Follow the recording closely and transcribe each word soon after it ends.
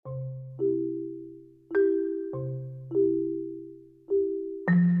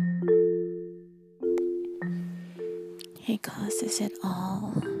He causes it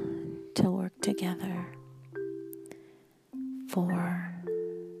all to work together for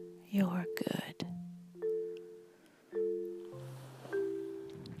your good.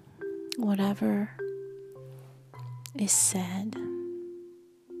 Whatever is said,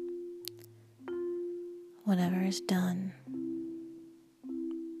 whatever is done,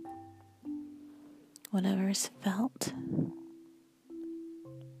 whatever is felt,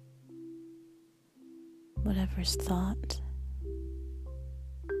 whatever is thought,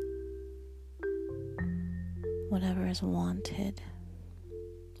 whatever is wanted,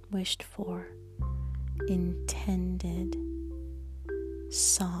 wished for, intended,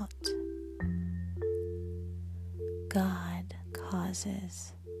 sought, God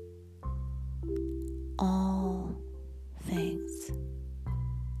causes all things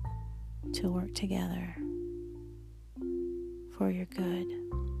to work together for your good.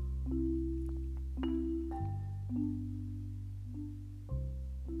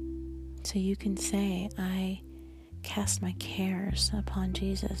 So you can say, I cast my cares upon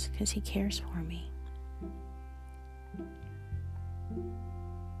Jesus because he cares for me.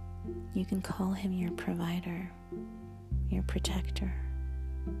 You can call him your provider, your protector,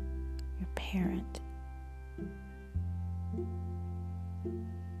 your parent.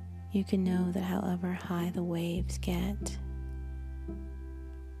 You can know that however high the waves get,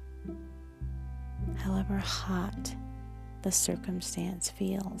 however hot the circumstance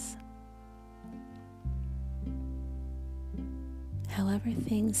feels, however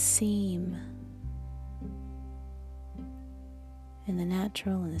things seem in the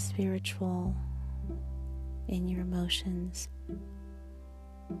natural and the spiritual, in your emotions,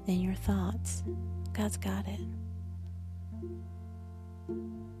 in your thoughts, God's got it.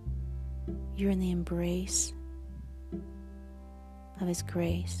 You're in the embrace of his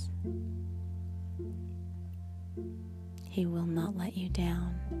grace. He will not let you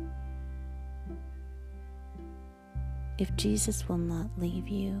down. If Jesus will not leave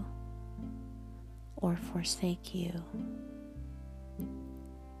you or forsake you,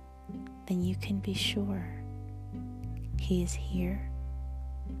 then you can be sure he is here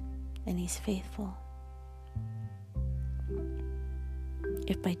and he's faithful.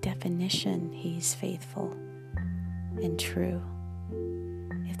 If by definition he's faithful and true,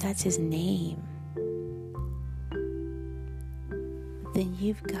 if that's his name, then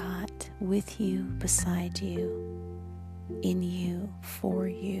you've got with you, beside you, in you, for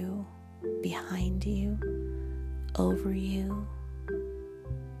you, behind you, over you,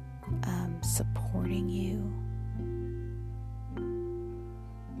 supporting you.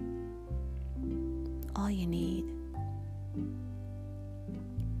 All you need.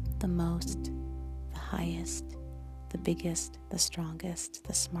 The most, the highest, the biggest, the strongest,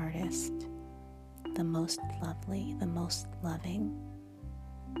 the smartest, the most lovely, the most loving.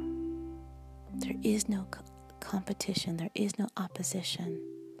 There is no competition, there is no opposition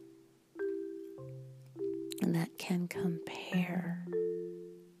that can compare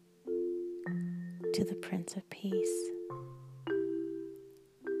to the Prince of Peace.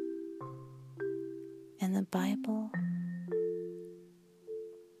 And the Bible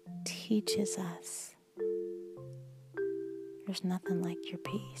teaches us there's nothing like your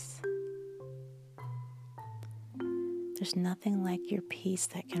peace. There's nothing like your peace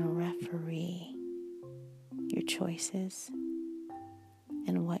that can referee your choices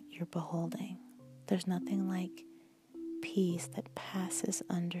and what you're beholding. There's nothing like peace that passes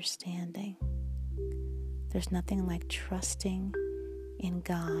understanding. There's nothing like trusting in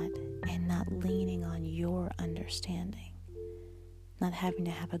God and not leaning on your understanding. Not having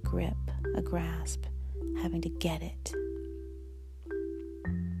to have a grip, a grasp, having to get it.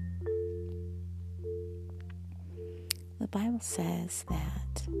 The Bible says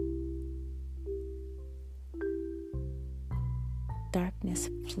that darkness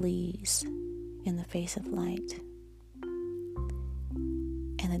flees in the face of light,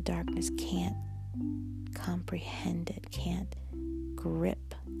 and the darkness can't comprehend it, can't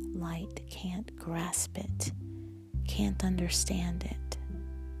grip light, can't grasp it, can't understand it.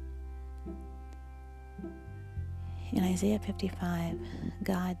 In Isaiah 55,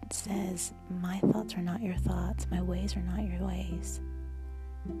 God says, my thoughts are not your thoughts, my ways are not your ways.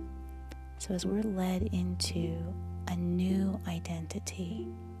 So as we're led into a new identity,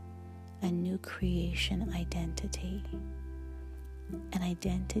 a new creation identity, an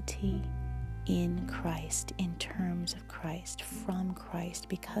identity in Christ, in terms of Christ, from Christ,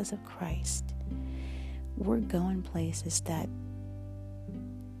 because of Christ, we're going places that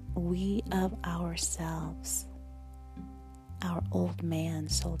we of ourselves, our old man,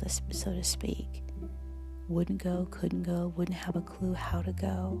 so to speak, wouldn't go, couldn't go, wouldn't have a clue how to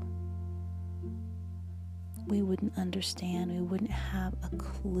go. We wouldn't understand. We wouldn't have a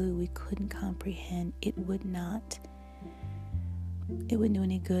clue. We couldn't comprehend. It wouldn't do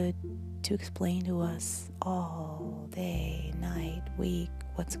any good to explain to us all day, night, week,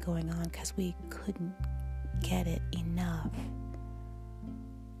 what's going on, because we couldn't get it enough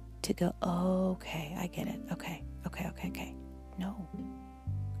to go, oh, okay, I get it. Okay. No.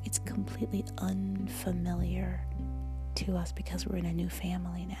 It's completely unfamiliar to us because we're in a new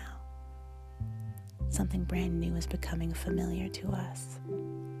family now. Something brand new is becoming familiar to us.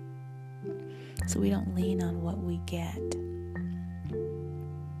 So we don't lean on what we get.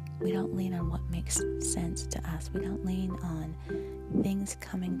 We don't lean on what makes sense to us. We don't lean on things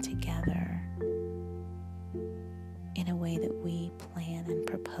coming together in a way that we plan and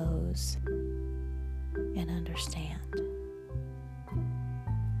propose and understand.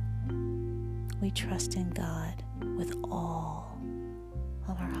 We trust in God with all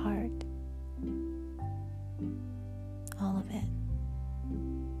of our heart. All of it.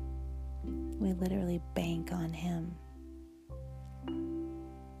 We literally bank on Him.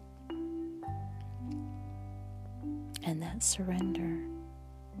 And that surrender,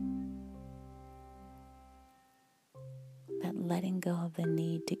 that letting go of the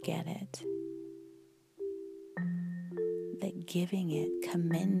need to get it, that giving it,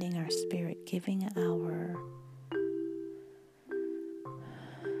 commending our spirit, giving our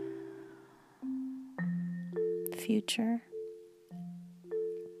future,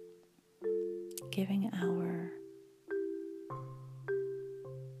 giving our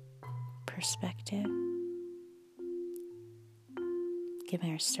perspective,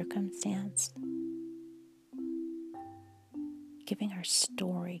 giving our circumstance, giving our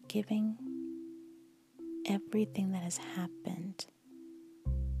story, giving everything that has happened,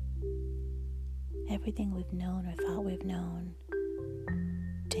 everything we've known or thought we've known,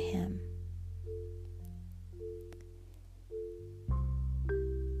 to Him.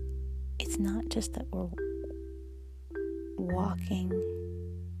 It's not just that we're walking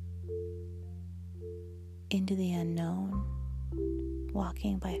into the unknown,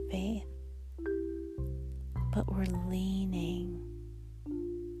 walking by faith, but we're leaning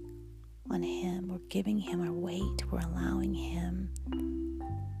on Him. We're giving Him our weight. We're allowing Him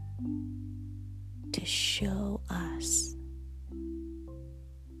to show us,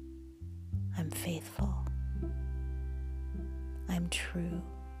 I'm faithful, I'm true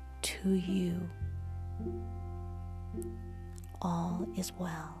to you, all is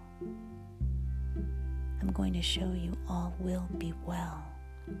well. I'm going to show you all will be well,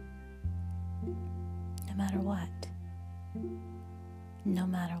 no matter what. No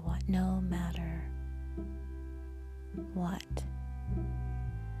matter what. No matter what.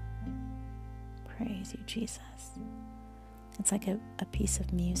 Praise you, Jesus. It's like a piece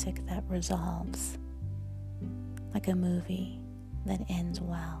of music that resolves, like a movie that ends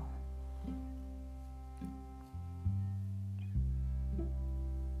well.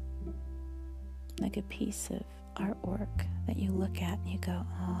 Like a piece of artwork that you look at and you go,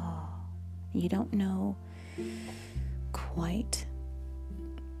 oh, you don't know quite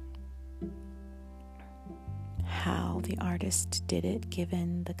how the artist did it,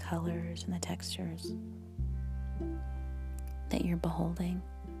 given the colors and the textures that you're beholding.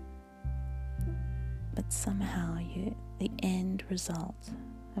 But somehow the end result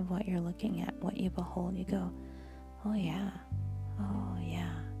of what you're looking at, what you behold, you go, oh yeah.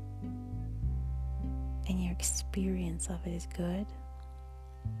 And your experience of it is good.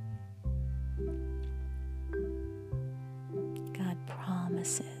 God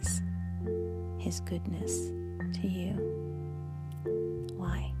promises His goodness to you.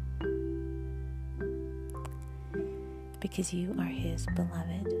 Why? Because you are His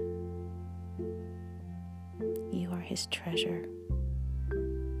beloved. You are His treasure.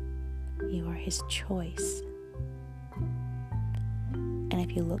 You are His choice. And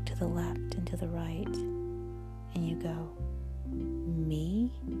if you look to the left and to the right and you go,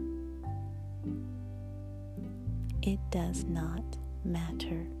 me? It does not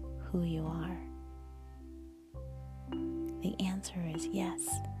matter who you are. The answer is yes,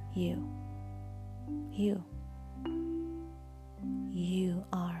 you. You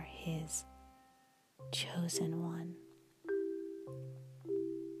are His chosen one.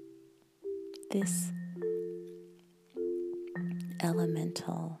 This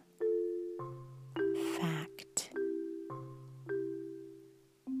elemental fact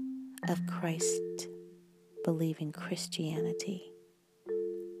of Christ-believing Christianity,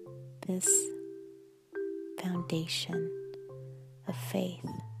 this foundation of faith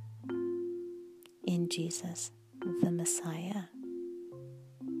in Jesus, the Messiah,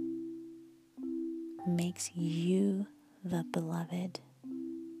 makes you the beloved.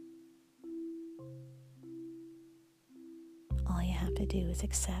 All you have to do is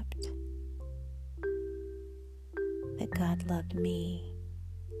accept that God loved me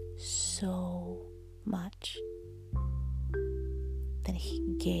so much that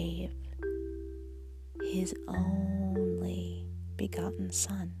He gave His only begotten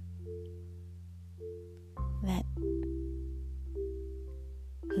Son, that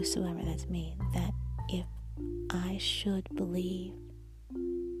whosoever, that's me, that if I should believe,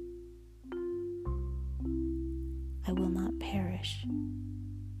 I will not perish.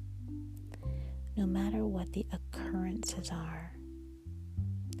 No matter what the occurrences are,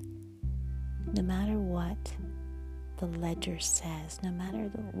 no matter what the ledger says, no matter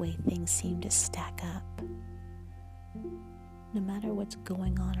the way things seem to stack up, no matter what's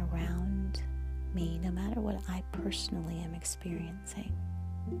going on around me, no matter what I personally am experiencing,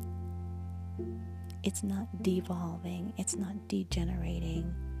 it's not devolving, it's not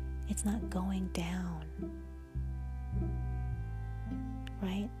degenerating, it's not going down,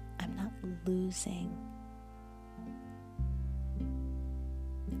 right? I'm not losing.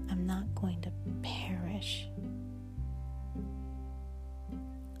 I'm not going to perish.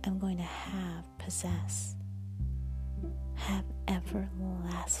 I'm going to possess, have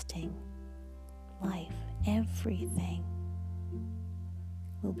everlasting life. Everything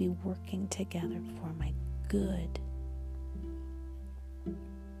will be working together for my good.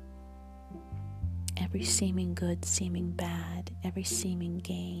 Every seeming good, seeming bad, every seeming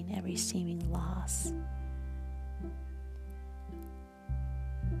gain, every seeming loss.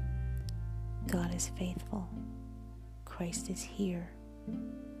 God is faithful. Christ is here.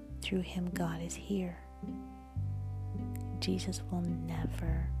 Through Him, God is here. Jesus will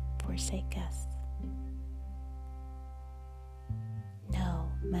never forsake us, no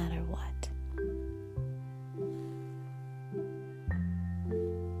matter what.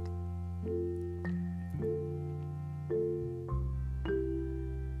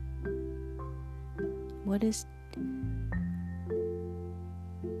 What is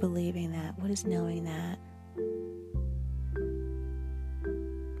believing that? What does knowing that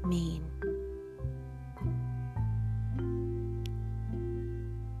mean?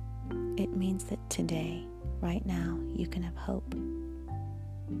 It means that today, right now, you can have hope.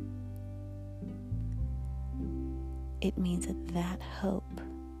 It means that hope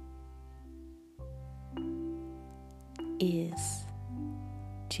is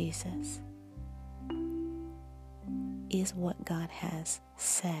Jesus, is what God has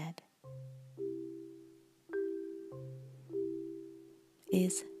said,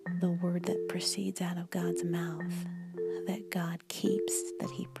 is the word that proceeds out of God's mouth, that God keeps, that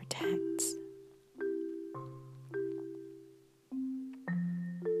He protects.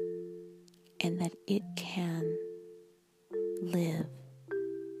 And that it can live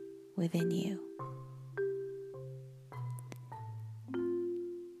within you.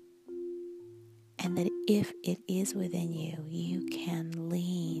 And that if it is within you, you can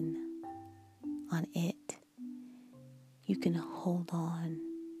lean on it. You can hold on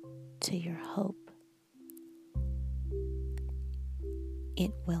to your hope.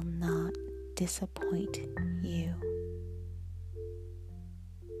 It will not disappoint you.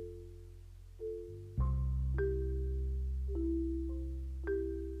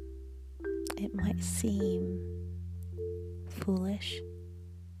 It might seem foolish,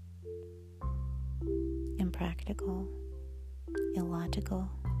 impractical, illogical,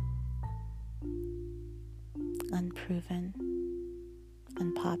 unproven,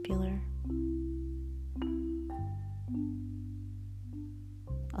 unpopular,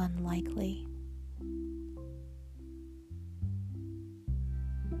 unlikely.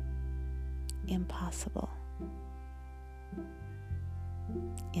 Impossible,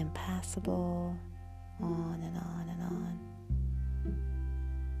 impassable, on and on and on.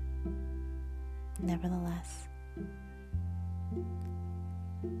 Nevertheless,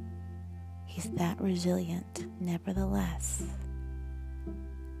 He's that resilient. Nevertheless,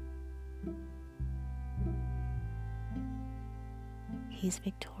 He's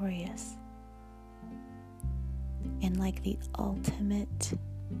victorious. And like the ultimate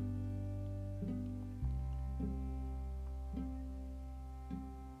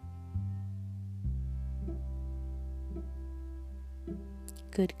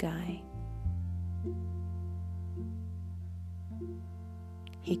good guy,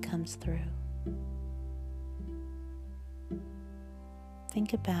 He comes through.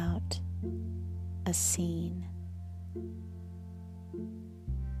 Think about a scene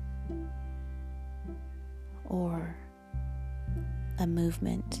or a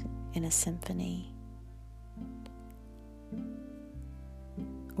movement in a symphony,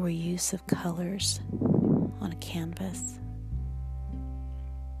 or use of colors on a canvas.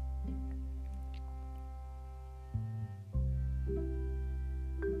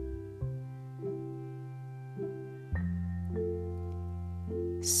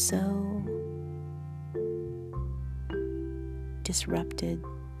 So disrupted,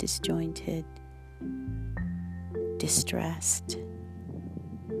 disjointed, distressed,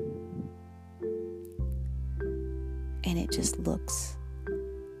 and it just looks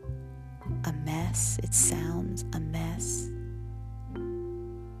a mess. It sounds a mess.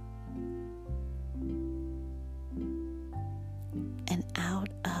 And out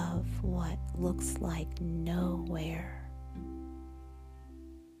of what looks like nowhere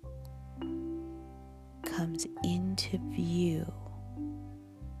comes into view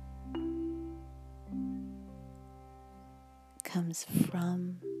comes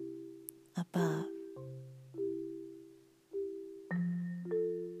from above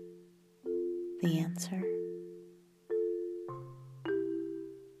the answer,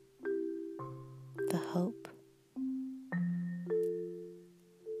 the hope,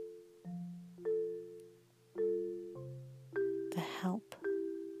 the help,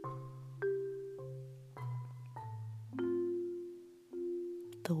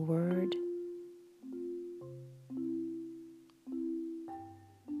 the word,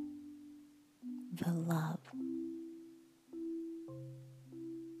 the love.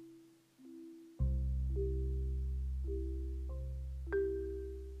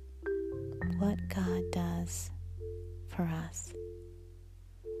 What God does for us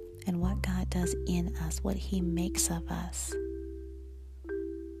and what God does in us, what He makes of us,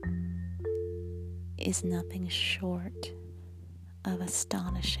 is nothing short of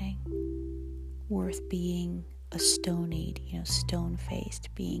astonishing, worth being astonied,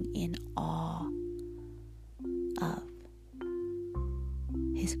 stone-faced, being in awe of.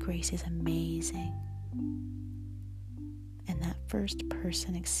 His grace is amazing. And that first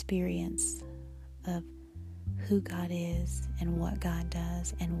person experience of who God is and what God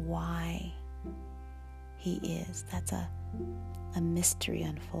does and why He is, that's a mystery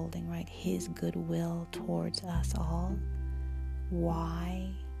unfolding, right? His goodwill towards us all, why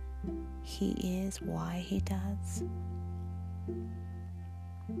He is, why He does.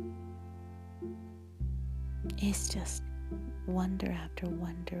 It's just wonder after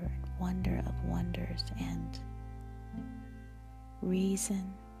wonder and wonder of wonders, and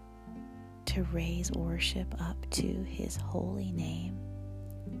reason to raise worship up to His holy name.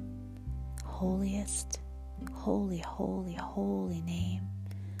 Holiest, holy, holy, holy name.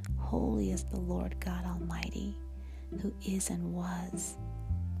 Holy is the Lord God Almighty, who is and was,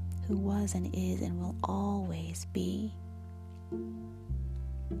 who was and is and will always be.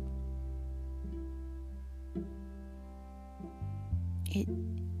 It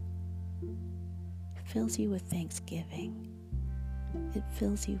fills you with thanksgiving. It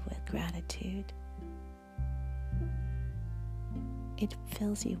fills you with gratitude. It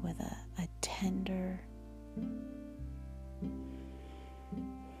fills you with a tender,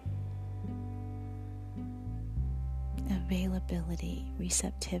 availability,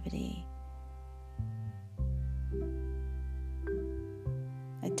 receptivity,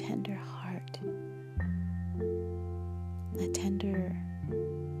 a tender heart, a tender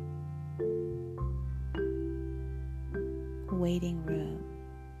waiting room,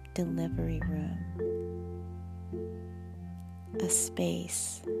 delivery room, a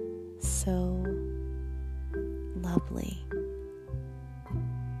space so lovely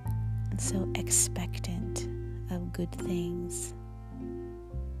and so expectant of good things,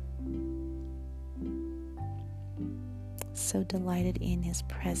 so delighted in His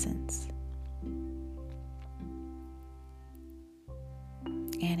presence.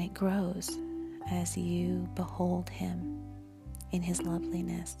 And it grows as you behold Him in His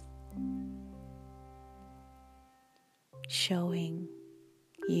loveliness, showing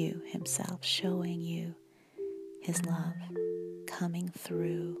you Himself, showing you His love coming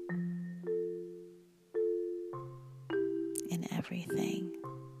through in everything.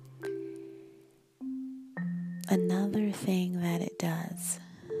 Another thing that it does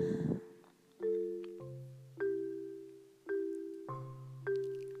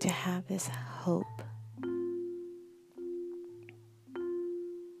to have this hope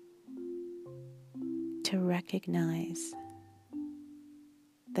to recognize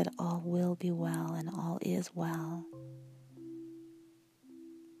that all will be well and all is well,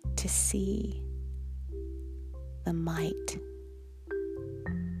 to see the might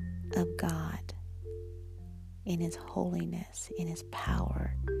of God in His holiness, in His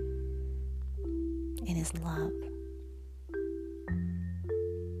power, in His love.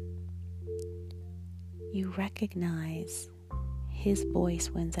 You recognize His voice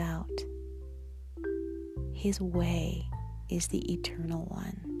wins out. His way is the eternal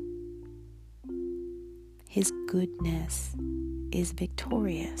one. His goodness is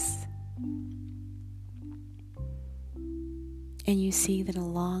victorious. And you see that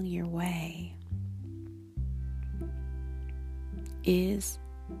along your way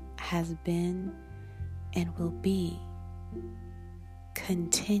has been, and will be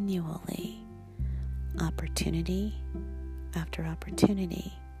continually opportunity after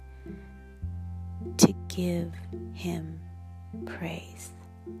opportunity to give Him praise,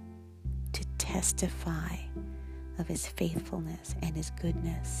 to testify of His faithfulness and His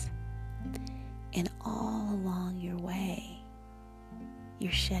goodness. And all along your way,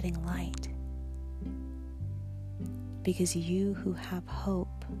 you're shedding light, because you who have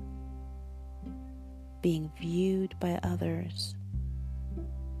hope, being viewed by others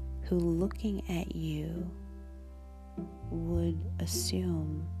who, looking at you, would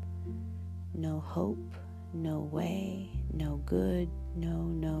assume no hope, no way, no good, no.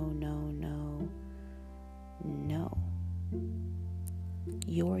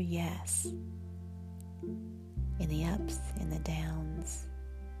 Your yes, in the ups, in the downs,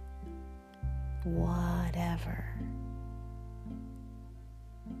 whatever,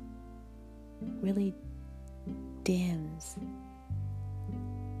 really dims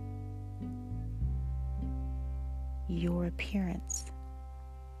your appearance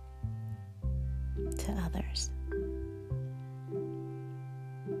to others.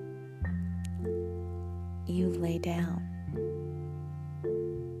 You lay down,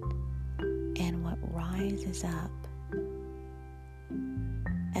 and what rises up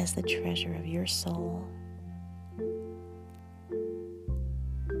as the treasure of your soul,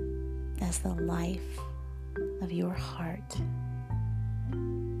 as the life of your heart,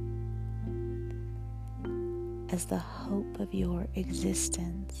 as the hope of your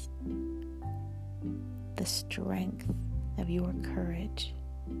existence, the strength of your courage,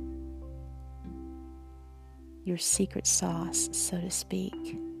 your secret sauce, so to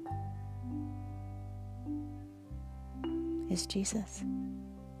speak, is Jesus,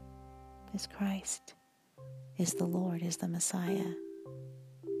 is Christ, is the Lord, is the Messiah.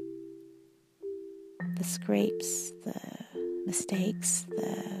 The scrapes, the mistakes,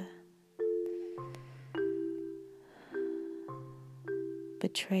 the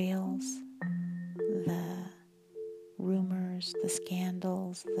betrayals, the rumors, the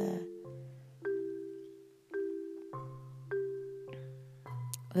scandals,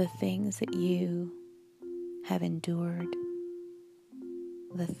 the things that you have endured,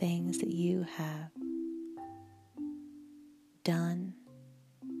 the things that you have done,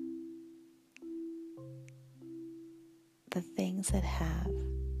 the things that have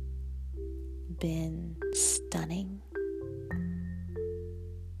been stunning,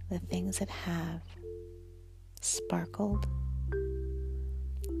 the things that have sparkled,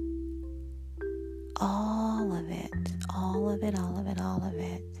 all of it,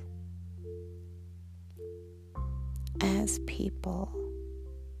 as people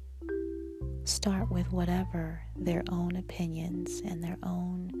start with whatever their own opinions and their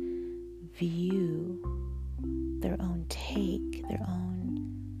own view, their own take, their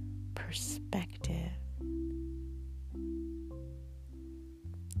own perspective,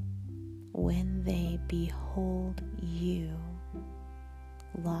 when they behold you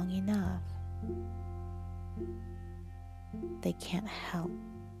long enough, they can't help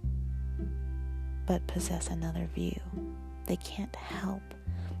but possess another view. They can't help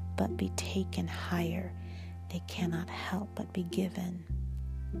but be taken higher. They cannot help but be given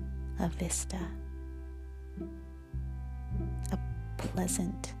a vista, a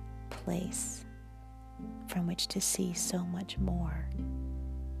pleasant place from which to see so much more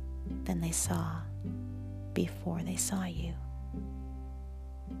than they saw before they saw you.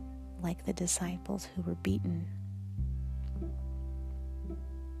 Like the disciples who were beaten,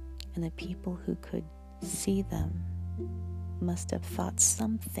 and the people who could see them must have thought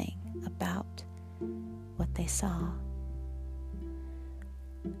something about what they saw.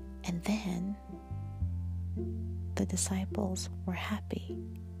 And then the disciples were happy.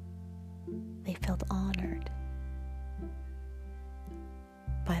 They felt honored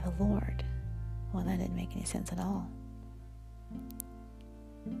by the Lord. Well, that didn't make any sense at all.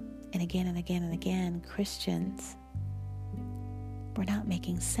 And again and again and again, Christians were not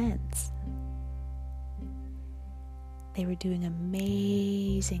making sense. They were doing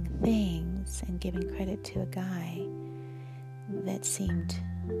amazing things and giving credit to a guy that seemed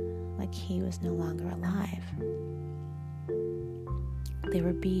like he was no longer alive. They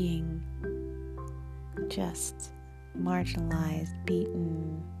were being just marginalized,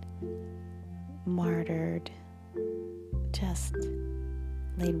 beaten, martyred, just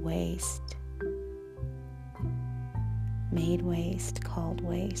laid waste, made waste, called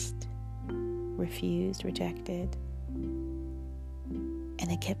waste, refused, rejected, and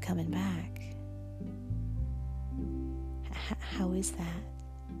it kept coming back. How is that?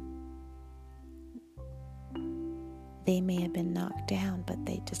 They may have been knocked down, but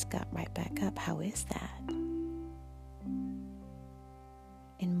they just got right back up. How is that?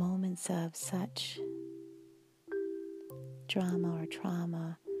 In moments of such drama or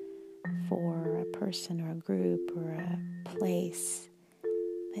trauma for a person or a group or a place,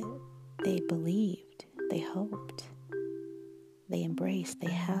 they believed, they hoped, they embraced,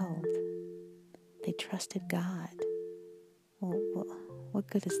 they held, they trusted God. Well, what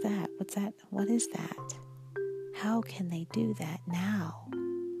good is that? What's that? What is that? How can they do that now?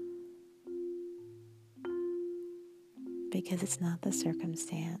 Because it's not the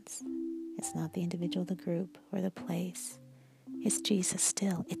circumstance. It's not the individual, the group, or the place. It's Jesus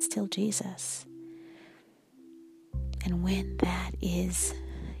still. It's still Jesus. And when that is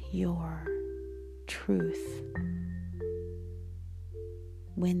your truth,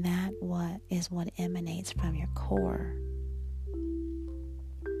 when that is what emanates from your core,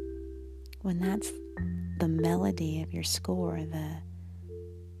 when that's the melody of your score,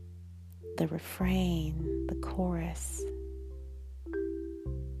 the refrain, the chorus,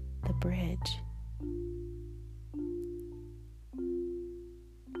 the bridge,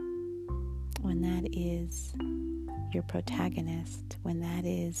 when that is your protagonist, when that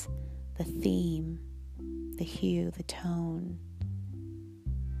is the theme, the hue, the tone,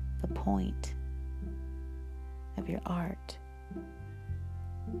 the point of your art,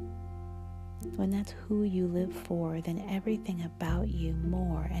 when that's who you live for, then everything about you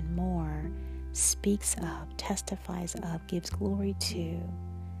more and more speaks of, testifies of, gives glory to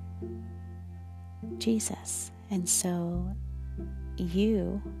Jesus. And so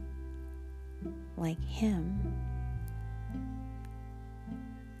you, like him,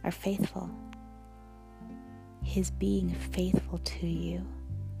 are faithful. His being faithful to you,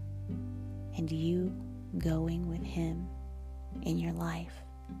 and you going with him in your life.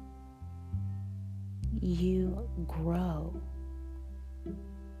 You grow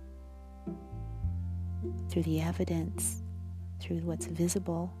through the evidence, through what's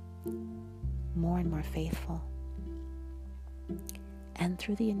visible, more and more faithful, and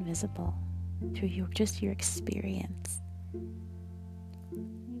through the invisible, through your experience.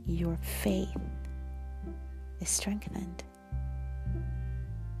 Your faith is strengthened.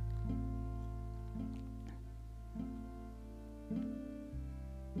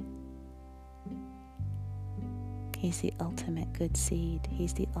 He's the ultimate good seed.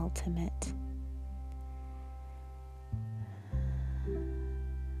 He's the ultimate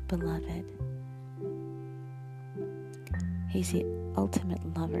beloved. He's the ultimate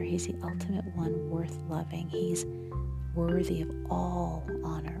lover. He's the ultimate one worth loving. He's worthy of all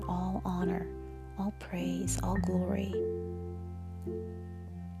honor, all praise, all glory,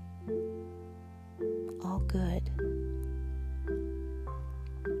 all good.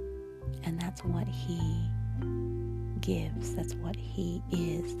 And that's what he gives. That's what he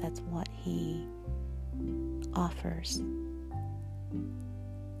is. That's what he offers.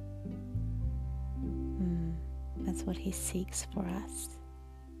 That's what he seeks for us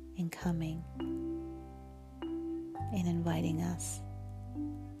in coming, in inviting us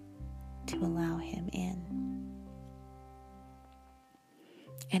to allow him in.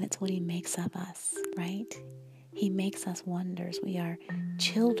 And it's what he makes of us, right? He makes us wonders. We are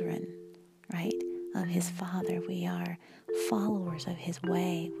children, right, of his Father. We are followers of his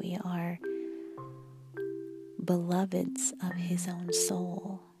way. We are beloveds of his own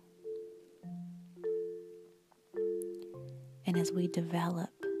soul. And as we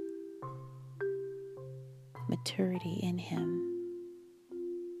develop maturity in him,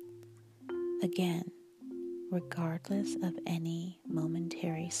 again, regardless of any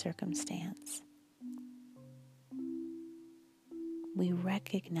momentary circumstance, we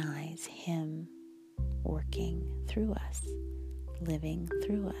recognize him working through us, living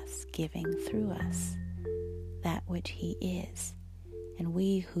through us, giving through us that which he is. And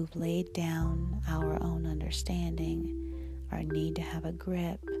we who've laid down our own understanding, our need to have a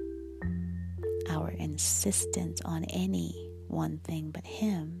grip, our insistence on any one thing but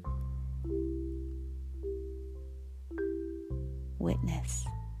him, witness.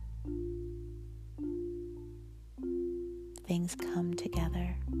 Things come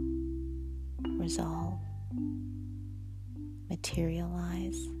together, resolve,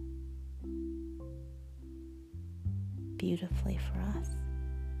 materialize beautifully for us.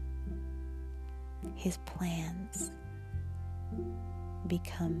 His plans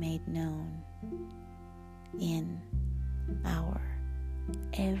become made known in our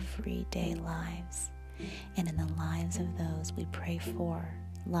everyday lives and in the lives of those we pray for,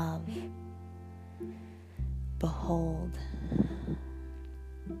 love, behold.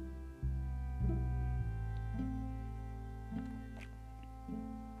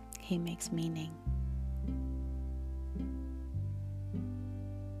 He makes meaning.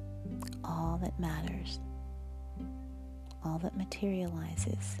 All that matters, all that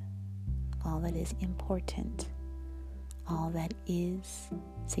materializes, all that is important, all that is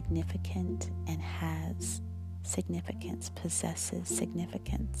significant and has significance, possesses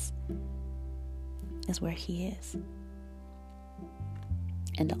significance, is where He is.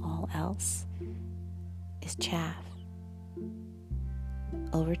 And all else is chaff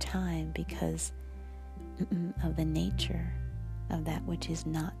over time because of the nature of that which is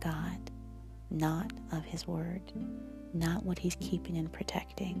not God, not of His Word, not what He's keeping and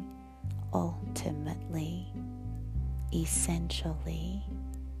protecting. Ultimately, essentially,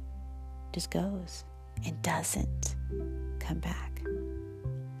 just goes and doesn't come back.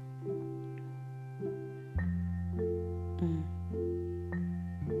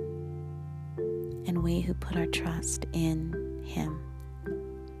 And we who put our trust in Him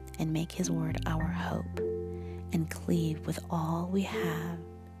and make His Word our hope and cleave with all we have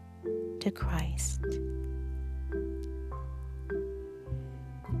to Christ,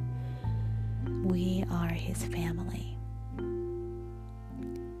 we are His family.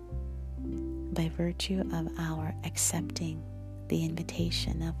 By virtue of our accepting the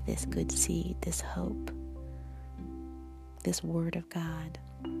invitation of this good seed, this hope, this Word of God,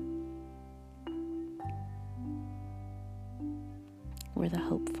 we're the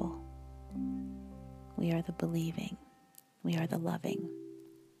hopeful. We are the believing. We are the loving.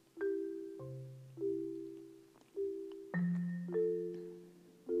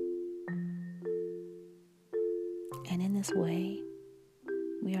 And in this way,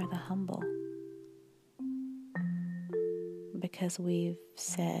 we are the humble. Because we've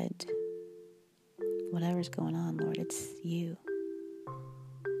said, whatever's going on, Lord, it's You.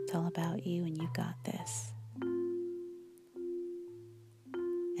 It's all about You, and You got this.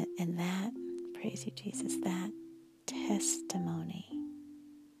 And that, praise You, Jesus, that testimony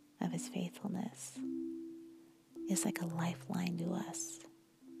of His faithfulness is like a lifeline to us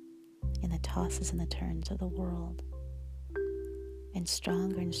in the tosses and the turns of the world. And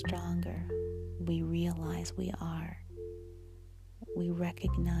stronger, we realize we are. We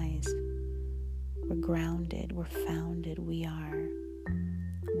recognize we're grounded, we're founded, we are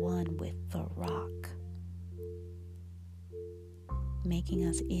one with the rock, making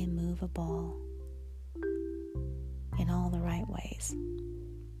us immovable in all the right ways,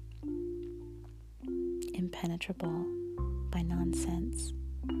 impenetrable by nonsense.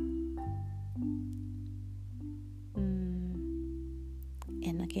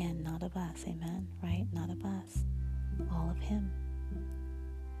 And again, not of us, amen, right? Not of us, all of Him.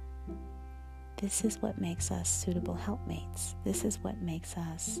 This is what makes us suitable helpmates. This is what makes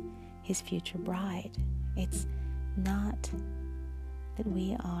us His future bride. It's not that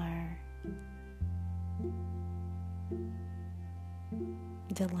we are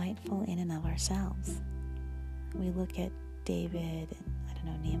delightful in and of ourselves. We look at David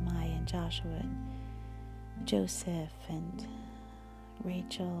and, Nehemiah and Joshua and Joseph and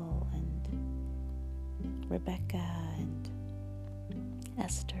Rachel and Rebecca and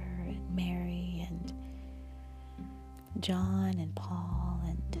Esther and Mary and John and Paul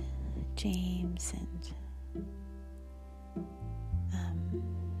and James and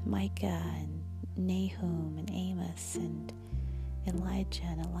Micah and Nahum and Amos and Elijah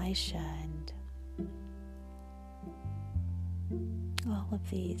and Elisha and all of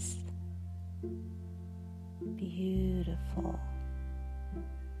these beautiful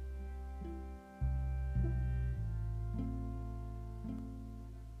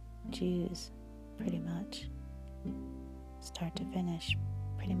Jews, pretty much, start to finish.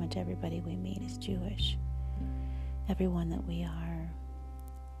 Pretty much everybody we meet is Jewish. Everyone that we are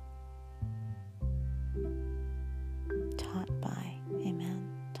taught by, amen,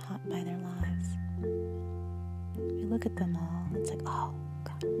 taught by their lives. We look at them all, it's like, oh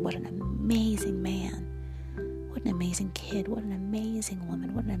God, what an amazing man, what an amazing kid, what an amazing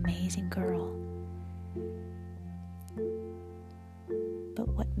woman, what an amazing girl. But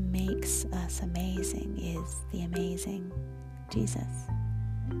what makes us amazing is the amazing Jesus.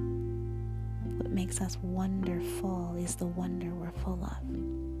 What makes us wonderful is the wonder we're full of,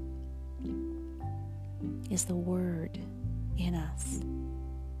 is the Word in us.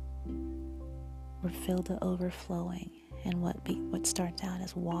 We're filled to overflowing, and what starts out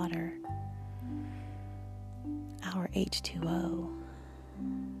as water, our H2O,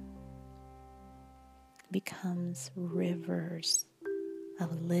 becomes rivers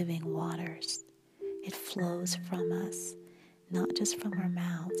of living waters. It flows from us, not just from our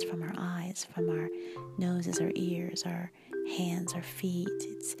mouths, from our eyes, from our noses, our ears, our hands, our feet.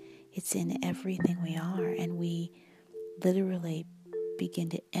 It's in everything we are, and we literally begin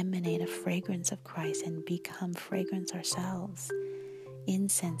to emanate a fragrance of Christ and become fragrance ourselves,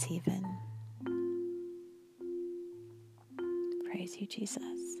 incense even. Praise you,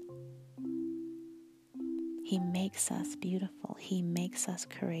 Jesus. He makes us beautiful. He makes us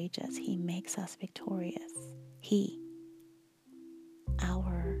courageous. He makes us victorious. He,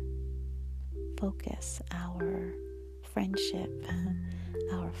 our focus, our friendship,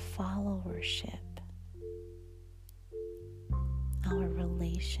 our followership, our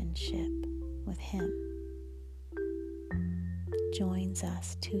relationship with Him joins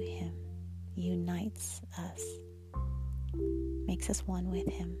us to Him, unites us, makes us one with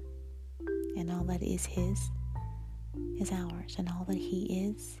Him, and all that is His is ours, and all that He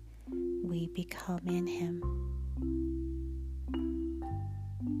is, we become in Him.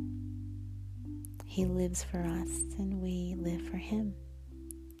 He lives for us, and we live for Him.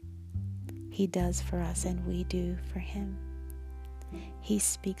 He does for us, and we do for Him. He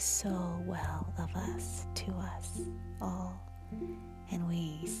speaks so well of us, to us all, and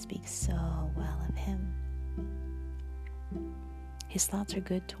we speak so well of Him. His thoughts are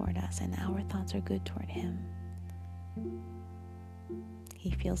good toward us, and our thoughts are good toward Him.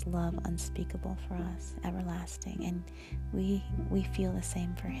 He feels love unspeakable for us, everlasting, and we feel the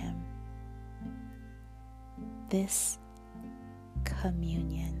same for Him. This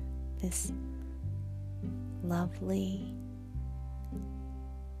communion, this lovely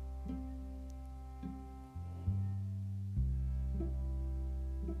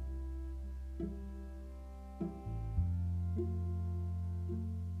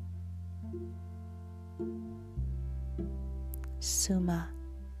Summa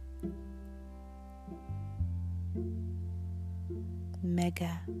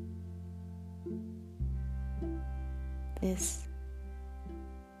Mega, this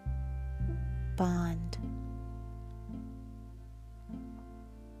bond,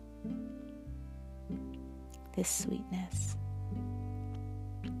 this sweetness,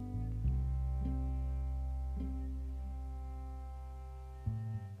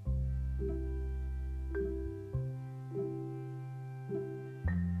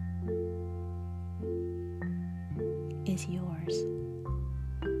 is yours,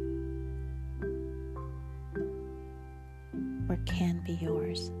 or can be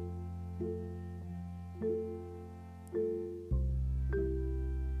yours.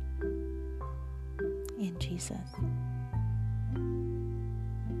 In Jesus,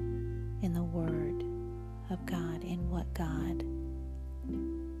 in the Word of God, in what God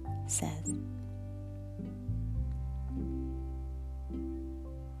says.